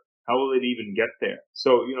layer, how will it even get there?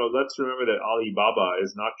 So, let's remember that Alibaba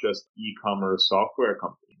is not just e-commerce software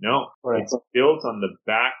company. No, right. It's built on the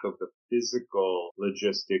back of the physical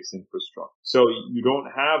logistics infrastructure. So you don't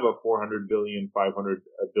have a $400 billion, $500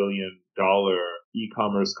 billion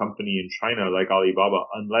e-commerce company in China like Alibaba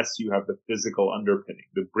unless you have the physical underpinning,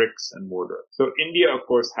 the bricks and mortar. So India, of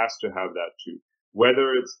course, has to have that too.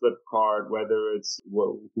 Whether it's Flipkart, whether it's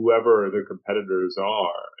whoever the competitors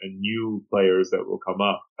are and new players that will come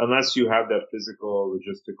up, unless you have that physical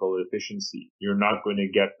logistical efficiency, you're not going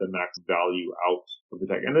to get the max value out of the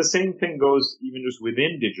tech. And the same thing goes even just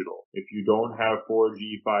within digital. If you don't have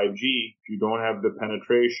 4G, 5G, if you don't have the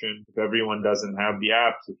penetration, if everyone doesn't have the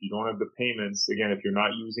apps, if you don't have the payments, again, if you're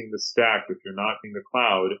not using the stack, if you're not in the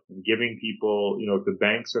cloud and giving people, if the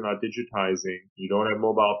banks are not digitizing, you don't have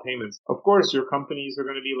mobile payments, of course your companies are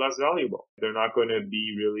going to be less valuable. They're not going to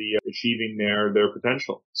be really achieving their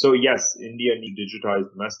potential. So yes, India needs to digitize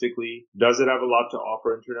domestically. Does it have a lot to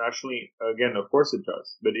offer internationally? Again, of course it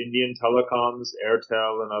does. But Indian telecoms,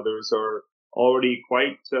 Airtel and others are already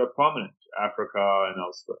quite prominent, Africa and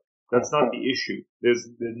elsewhere. That's not the issue. There's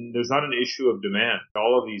not an issue of demand.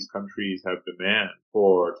 All of these countries have demand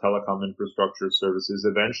for telecom infrastructure services,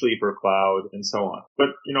 eventually for cloud and so on.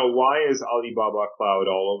 But, why is Alibaba Cloud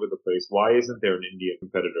all over the place? Why isn't there an Indian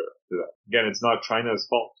competitor to that? Again, it's not China's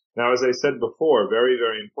fault. Now, as I said before, very,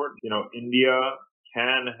 very important, India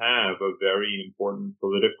can have a very important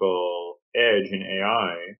political edge in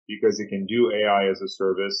AI because it can do AI as a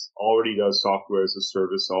service, already does software as a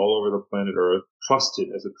service all over the planet Earth, trusted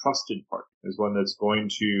as a trusted partner, as one that's going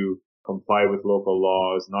to comply with local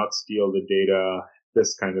laws, not steal the data,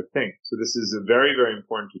 this kind of thing. So this is very, very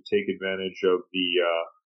important to take advantage of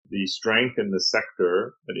the strength in the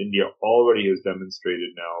sector that India already has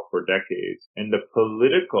demonstrated now for decades, and the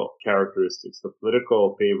political characteristics, the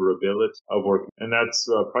political favorability of working, and that's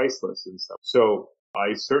priceless and stuff. So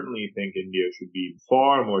I certainly think India should be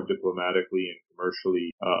far more diplomatically and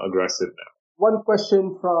commercially aggressive now. One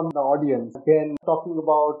question from the audience, again, talking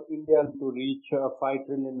about India to reach a $5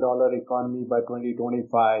 trillion economy by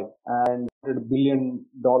 2025 and $100 billion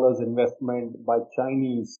investment by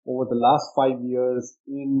Chinese over the last 5 years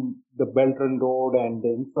in the Belt and Road and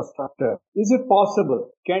the infrastructure. Is it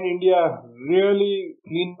possible? Can India really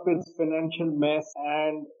clean up its financial mess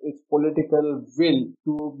and its political will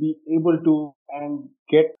to be able to and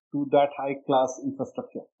get to that high-class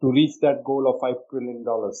infrastructure to reach that goal of $5 trillion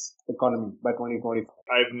economy by 2025?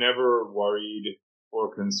 I've never worried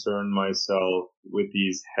or concerned myself with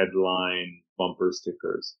these headline bumper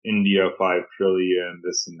stickers. India 5 trillion,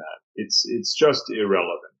 this and that. It's just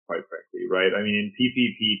irrelevant, quite frankly, right? I mean, in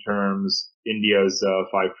PPP terms, India's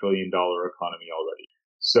a $5 trillion economy already.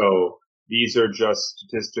 So these are just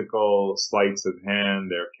statistical sleights of hand,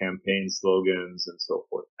 they're campaign slogans and so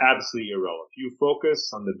forth. Absolutely irrelevant. If you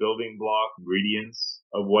focus on the building block ingredients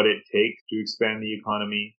of what it takes to expand the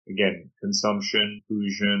economy, again, consumption,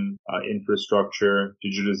 inclusion, infrastructure,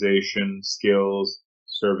 digitization, skills,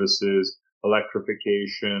 services,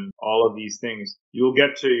 electrification, all of these things, you'll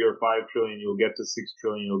get to your 5 trillion, you'll get to 6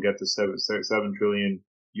 trillion, you'll get to 7 trillion,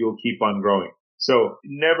 you'll keep on growing. So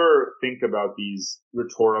never think about these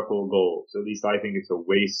rhetorical goals. At least I think it's a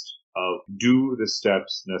waste of do the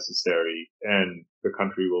steps necessary and the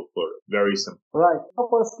country will flourish. Very simple. Right. A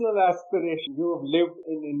personal aspiration. You've lived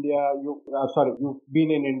in India. You've been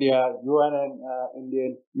in India. You are an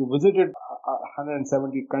Indian. You visited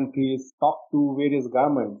 170 countries, talked to various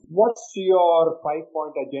governments. What's your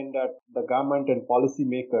 5-point agenda, the government and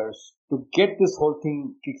policymakers, to get this whole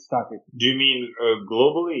thing kick-started? Do you mean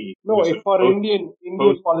globally? No, if for Indian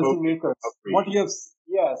policymakers, what you have,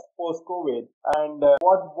 yes, post-COVID, and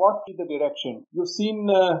what is the direction? You've seen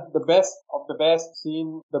the best of the best,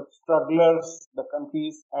 seen the strugglers, the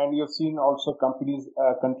countries, and you've seen also countries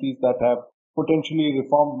that have potentially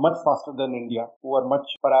reformed much faster than India, who are much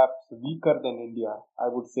perhaps weaker than India,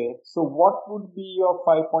 I would say. So what would be your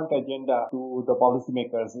 5-point agenda to the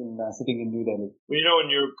policymakers sitting in New Delhi? Well,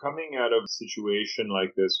 when you're coming out of a situation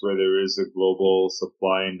like this where there is a global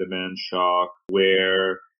supply and demand shock,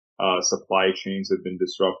 where supply chains have been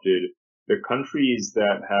disrupted, the countries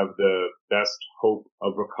that have the best hope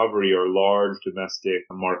of recovery are large domestic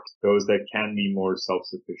markets, those that can be more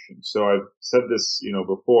self-sufficient. So I've said this,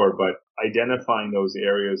 before, but identifying those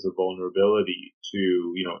areas of vulnerability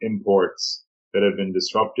to, imports that have been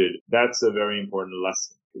disrupted, that's a very important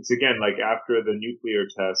lesson. It's again, like after the nuclear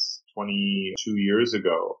tests 22 years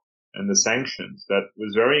ago and the sanctions, that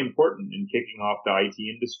was very important in kicking off the IT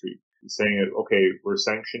industry, saying that, okay, we're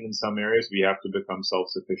sanctioned in some areas, we have to become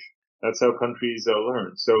self-sufficient. That's how countries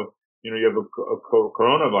learn. So, you have a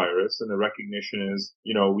coronavirus, and the recognition is,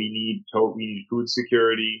 we need food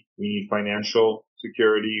security, we need financial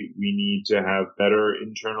security, we need to have better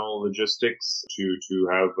internal logistics to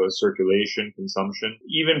have circulation, consumption.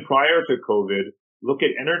 Even prior to COVID, look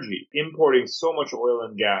at energy, importing so much oil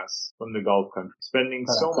and gas from the Gulf countries, spending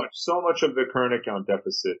so much of the current account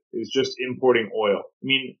deficit is just importing oil. I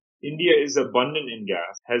mean, India is abundant in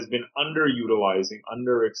gas, has been underutilizing,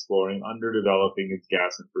 underexploring, underdeveloping its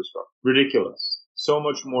gas infrastructure. Ridiculous. So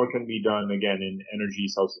much more can be done, again, in energy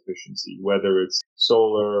self-sufficiency, whether it's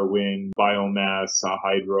solar, wind, biomass,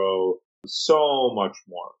 hydro. So much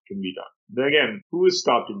more can be done. Then again, who has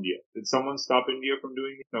stopped India? Did someone stop India from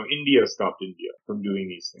doing it? No, India stopped India from doing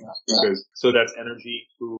these things. So that's energy,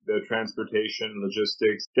 food, the transportation,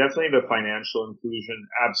 logistics, definitely the financial inclusion,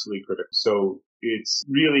 absolutely critical. So it's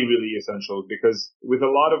really, really essential because with a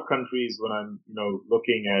lot of countries, when I'm,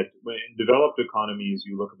 looking at in developed economies,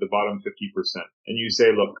 you look at the bottom 50% and you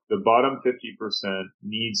say, look, the bottom 50%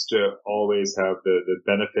 needs to always have the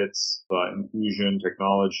benefits, inclusion,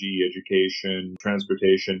 technology, education,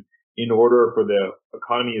 transportation, in order for the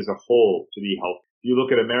economy as a whole to be healthy. If you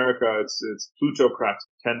look at America, it's plutocrats,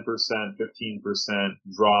 10%, 15%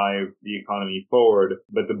 drive the economy forward,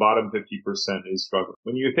 but the bottom 50% is struggling.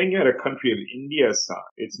 When you're thinking at a country of India's size,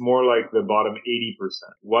 it's more like the bottom 80%.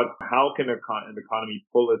 How can an economy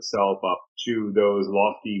pull itself up to those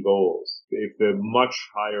lofty goals if the much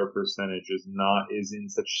higher percentage is in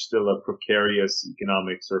such still a precarious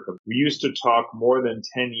economic circumstance? We used to talk more than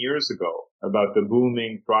 10 years ago about the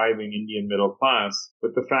booming, thriving Indian middle class,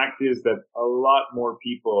 but the fact is that a lot more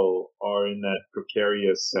people are in that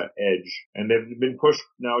precarious edge, and they've been pushed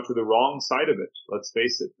now to the wrong side of it, let's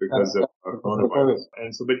face it, because of coronavirus.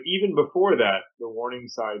 And so, but even before that, the warning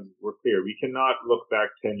signs were clear. We cannot look back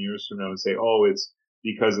 10 years from now and say, oh, it's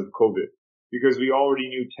because of COVID, because we already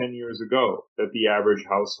knew 10 years ago that the average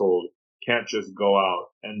household can't just go out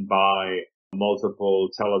and buy multiple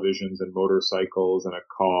televisions and motorcycles and a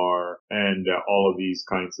car and all of these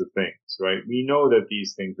kinds of things, right? We know that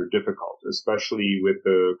these things are difficult, especially with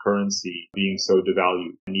the currency being so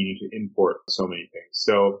devalued and needing to import so many things.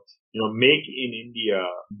 So, make in India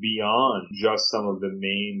beyond just some of the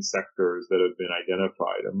main sectors that have been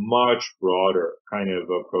identified. A much broader kind of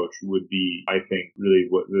approach would be, I think, really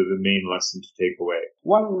what the main lesson to take away.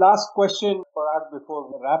 One last question, Parag, before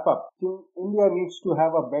we wrap up. India needs to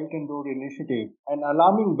have a Belt and Road Initiative. An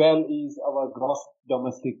alarming bell is our gross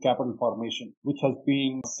domestic capital formation, which has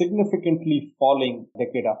been significantly falling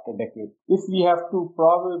decade after decade. If we have to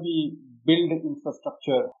probably build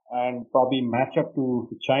infrastructure and probably match up to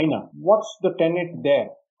China, what's the tenet there?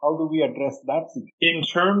 How do we address that situation? In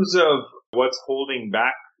terms of what's holding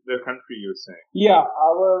back the country, you're saying? Yeah,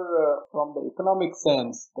 from the economic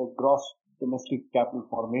sense, the gross domestic capital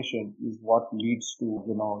formation is what leads to,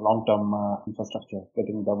 long-term infrastructure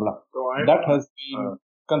getting developed. So that has been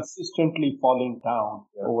consistently falling down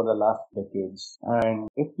over the last decades. And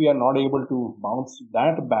if we are not able to bounce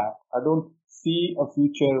that back, I don't see a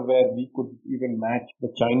future where we could even match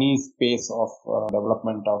the Chinese pace of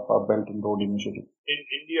development of a Belt and Road Initiative.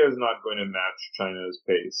 India is not going to match China's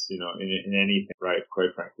pace, in anything, right?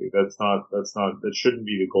 Quite frankly, that shouldn't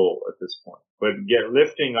be the goal at this point. But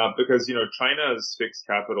lifting up, because, China's fixed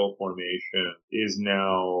capital formation is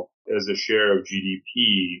now, as a share of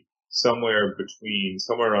GDP, somewhere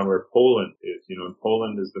around where Poland is.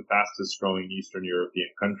 Poland is the fastest growing Eastern European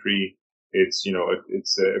country. Its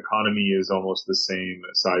economy is almost the same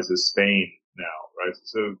size as Spain now, right?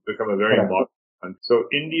 So it's become a very modern country. So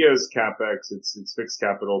India's capex, its fixed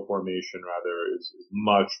capital formation rather, is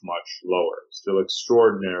much, much lower, still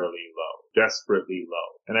extraordinarily low, desperately low.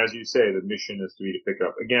 And as you say, the mission is to pick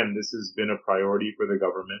up. Again, this has been a priority for the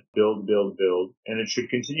government. Build, and it should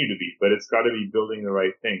continue to be, but it's got to be building the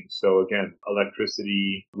right things. So again,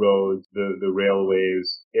 electricity, roads, the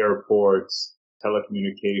railways, airports,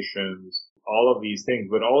 telecommunications, all of these things,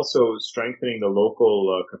 but also strengthening the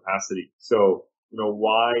local capacity. So,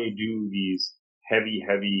 why do these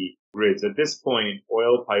heavy grids? At this point,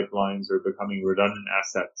 oil pipelines are becoming redundant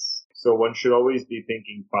assets. So one should always be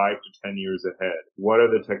thinking 5 to 10 years ahead. What are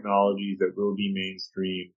the technologies that will be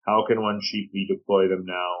mainstream? How can one cheaply deploy them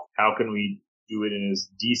now? How can we do it in as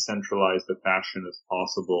decentralized a fashion as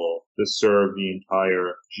possible to serve the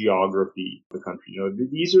entire geography of the country?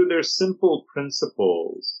 They're simple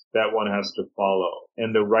principles that one has to follow,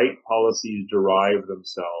 and the right policies derive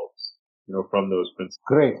themselves, from those principles.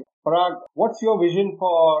 Great. Parag, what's your vision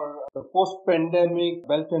for the post-pandemic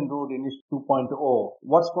Belt and Road Initiative 2.0?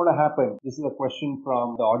 What's going to happen? This is a question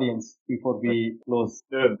from the audience before we close.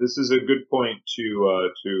 Yeah, this is a good point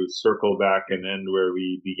to circle back and end where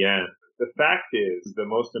we began. The fact is, the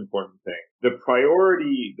most important thing, the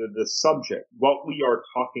priority, the subject, what we are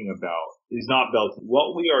talking about is not Belt.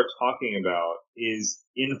 What we are talking about is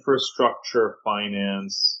infrastructure,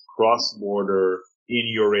 finance, cross-border, in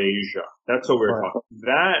Eurasia. That's what we're talking about.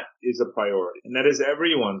 That is a priority, and that is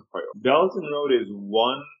everyone's priority. Belt and Road is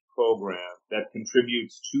one program that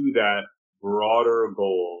contributes to that broader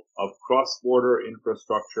goal of cross-border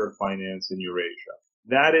infrastructure finance in Eurasia.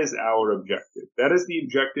 That is our objective. That is the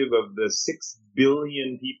objective of the 6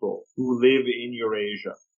 billion people who live in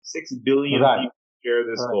Eurasia. 6 billion people share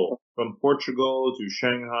this goal. From Portugal to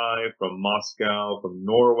Shanghai, from Moscow, from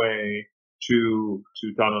Norway, to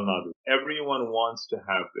Tamil Nadu. Everyone wants to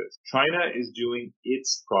have this. China is doing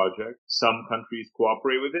its project. Some countries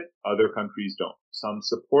cooperate with it. Other countries don't. Some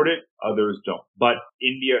support it. Others don't. But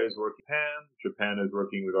India is working with Japan. Japan is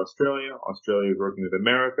working with Australia. Australia is working with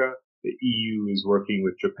America. The EU is working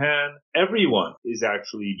with Japan. Everyone is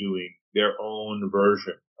actually doing their own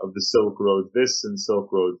version of the Silk Road this and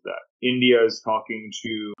Silk Road that. India is talking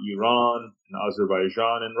to Iran and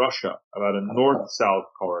Azerbaijan and Russia about a north-south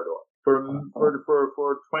corridor. For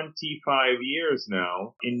 25 years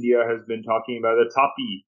now, India has been talking about the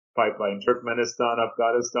Tapi pipeline, Turkmenistan,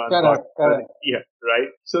 Afghanistan. Correct. Yeah, right?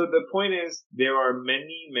 So the point is, there are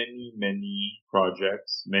many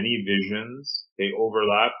projects, many visions. They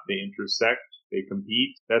overlap, they intersect, they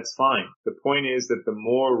compete. That's fine. The point is that the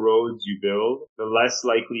more roads you build, the less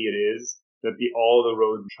likely it is that all the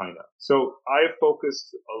roads in China. So I focused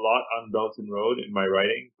a lot on Belt and Road in my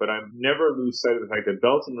writing, but I never lose sight of the fact that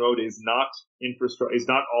Belt and Road is not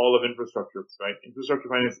all of infrastructure, right? Infrastructure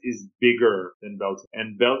finance is bigger than Belt.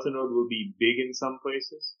 And Belt and Road will be big in some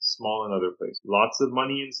places, small in other places. Lots of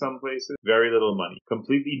money in some places, very little money.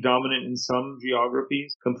 Completely dominant in some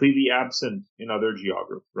geographies, completely absent in other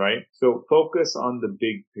geographies, right? So focus on the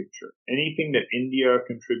big picture. Anything that India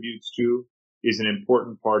contributes to, is an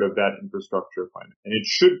important part of that infrastructure finance. And it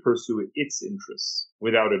should pursue its interests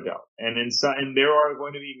without a doubt. And there are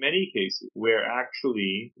going to be many cases where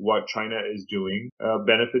actually what China is doing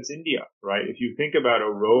benefits India, right? If you think about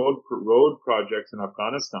a road projects in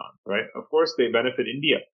Afghanistan, right? Of course they benefit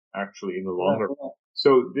India actually in the longer run.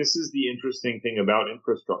 So this is the interesting thing about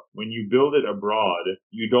infrastructure. When you build it abroad,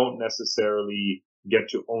 you don't necessarily get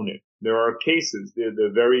to own it. There are cases,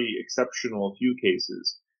 the very exceptional few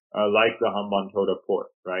cases, like the Hambantota port,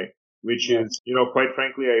 right? Which is, quite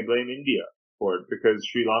frankly, I blame India for it because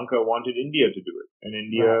Sri Lanka wanted India to do it and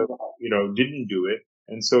India, didn't do it.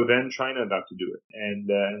 And so then China got to do it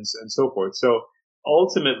and so forth. So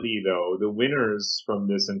ultimately though, the winners from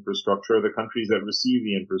this infrastructure are the countries that receive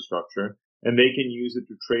the infrastructure, and they can use it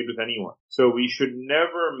to trade with anyone. So we should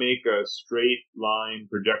never make a straight line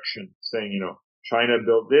projection saying, China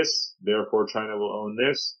built this, therefore China will own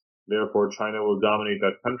this, therefore China will dominate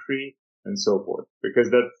that country, and so forth. Because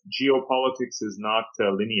that geopolitics is not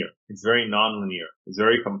linear. It's very non-linear. It's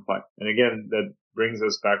very complex. And again, that brings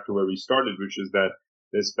us back to where we started, which is that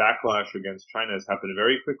this backlash against China has happened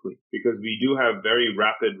very quickly because we do have very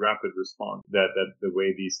rapid response that the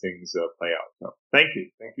way these things play out. So thank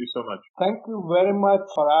you so much. Thank you very much,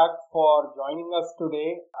 Parag, for joining us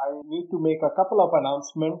today. I need to make a couple of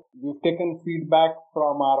announcements. We've taken feedback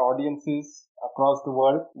from our audiences across the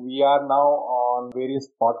world. We are now on various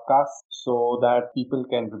podcasts so that people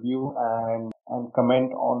can review and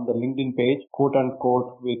comment on the LinkedIn page, quote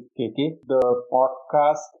unquote, with KK. The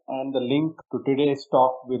podcast and the link to today's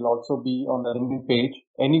talk will also be on the LinkedIn page.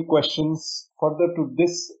 Any questions further to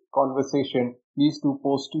this conversation, please do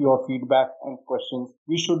post your feedback and questions.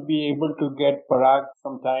 We should be able to get Parag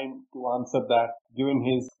some time to answer that. Given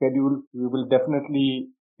his schedule, we will definitely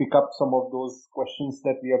pick up some of those questions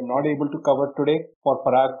that we are not able to cover today for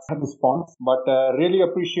Parag's response. But really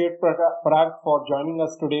appreciate Parag for joining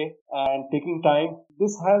us today and taking time.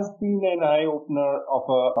 This has been an eye-opener of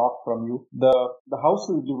a talk from you. The house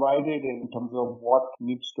is divided in terms of what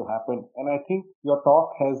needs to happen. And I think your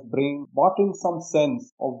talk has brought in some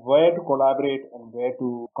sense of where to collaborate and where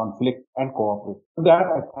to conflict and cooperate. With that,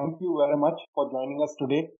 I thank you very much for joining us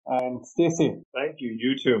today and stay safe. Thank you.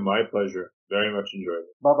 You too. My pleasure. Very much enjoyed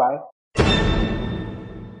it. Bye-bye.